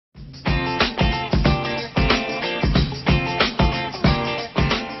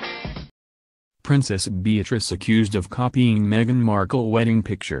Princess Beatrice accused of copying Meghan Markle wedding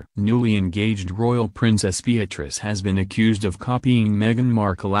picture. Newly engaged royal Princess Beatrice has been accused of copying Meghan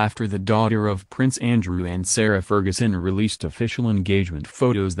Markle after the daughter of Prince Andrew and Sarah Ferguson released official engagement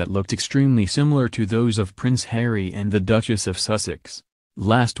photos that looked extremely similar to those of Prince Harry and the Duchess of Sussex.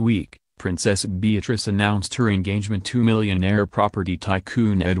 Last week, Princess Beatrice announced her engagement to millionaire property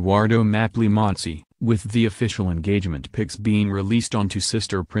tycoon Edoardo Mapplimozzi, with the official engagement pics being released onto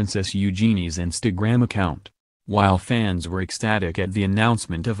sister Princess Eugenie's Instagram account. While fans were ecstatic at the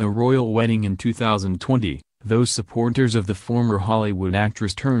announcement of a royal wedding in 2020, those supporters of the former Hollywood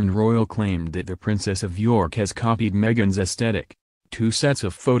actress turned royal claimed that the Princess of York has copied Meghan's aesthetic. Two sets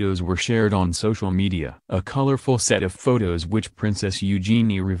of photos were shared on social media. A colorful set of photos which Princess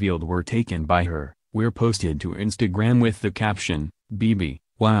Eugenie revealed were taken by her, were posted to Instagram with the caption, "BB,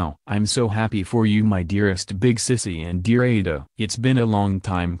 wow, I'm so happy for you my dearest big sissy and dear Ada. It's been a long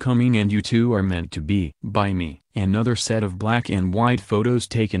time coming and you two are meant to be." By me. Another set of black and white photos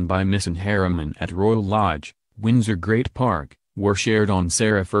taken by Miss and Harriman at Royal Lodge, Windsor Great Park, were shared on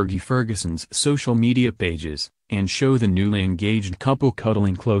Sarah Ferguson's social media pages, and show the newly engaged couple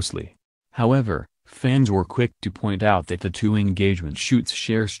cuddling closely. However, fans were quick to point out that the two engagement shoots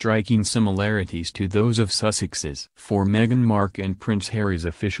share striking similarities to those of Sussex's. For Meghan Markle and Prince Harry's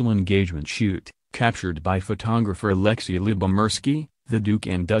official engagement shoot, captured by photographer Alexei Lubomirsky, the Duke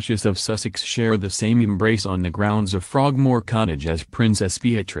and Duchess of Sussex share the same embrace on the grounds of Frogmore Cottage as Princess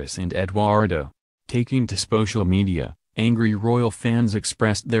Beatrice and Edoardo. Taking to social media, angry royal fans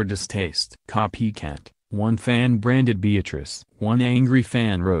expressed their distaste. "Copycat," one fan branded Beatrice. One angry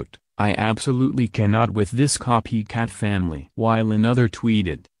fan wrote, "I absolutely cannot with this copycat family." While another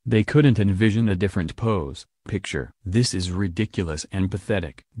tweeted, "They couldn't envision a different pose, picture. This is ridiculous and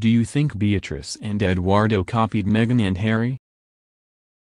pathetic." Do you think Beatrice and Edoardo copied Meghan and Harry?